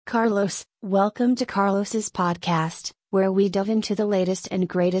Carlos, welcome to Carlos's podcast, where we delve into the latest and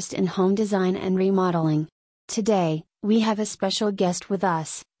greatest in home design and remodeling. Today, we have a special guest with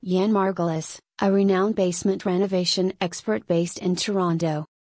us, Jan Margulis, a renowned basement renovation expert based in Toronto.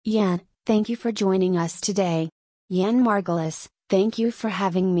 Jan, thank you for joining us today. Jan Margulis, thank you for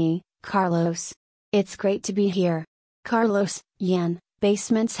having me, Carlos. It's great to be here. Carlos, Jan,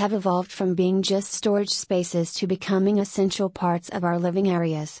 basements have evolved from being just storage spaces to becoming essential parts of our living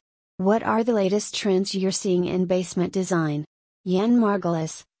areas. What are the latest trends you're seeing in basement design? Jan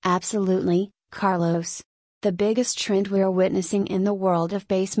Margulis, absolutely, Carlos. The biggest trend we are witnessing in the world of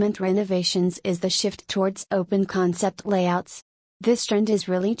basement renovations is the shift towards open concept layouts. This trend is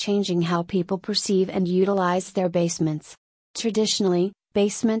really changing how people perceive and utilize their basements. Traditionally,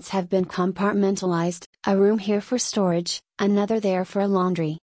 basements have been compartmentalized, a room here for storage, another there for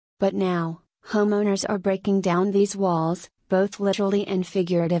laundry. But now, homeowners are breaking down these walls, both literally and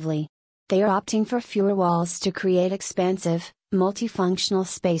figuratively. They are opting for fewer walls to create expansive, multifunctional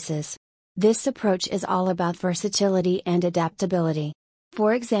spaces. This approach is all about versatility and adaptability.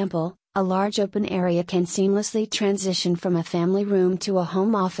 For example, a large open area can seamlessly transition from a family room to a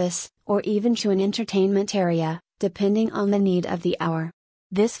home office, or even to an entertainment area, depending on the need of the hour.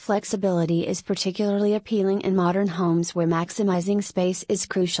 This flexibility is particularly appealing in modern homes where maximizing space is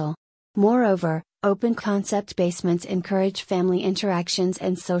crucial. Moreover, open concept basements encourage family interactions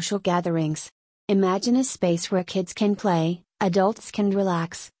and social gatherings. Imagine a space where kids can play, adults can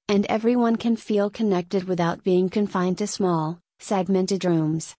relax, and everyone can feel connected without being confined to small, segmented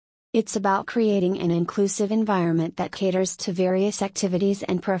rooms. It's about creating an inclusive environment that caters to various activities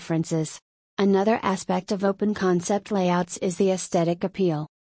and preferences. Another aspect of open concept layouts is the aesthetic appeal.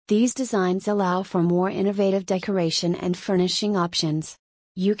 These designs allow for more innovative decoration and furnishing options.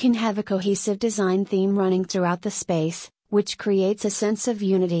 You can have a cohesive design theme running throughout the space, which creates a sense of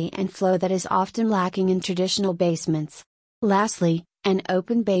unity and flow that is often lacking in traditional basements. Lastly, an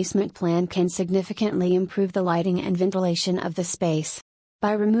open basement plan can significantly improve the lighting and ventilation of the space.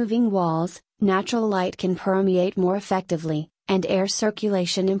 By removing walls, natural light can permeate more effectively, and air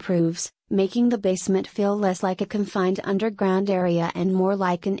circulation improves, making the basement feel less like a confined underground area and more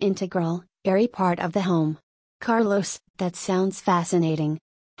like an integral, airy part of the home. Carlos, that sounds fascinating.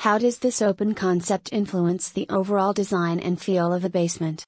 How does this open concept influence the overall design and feel of a basement?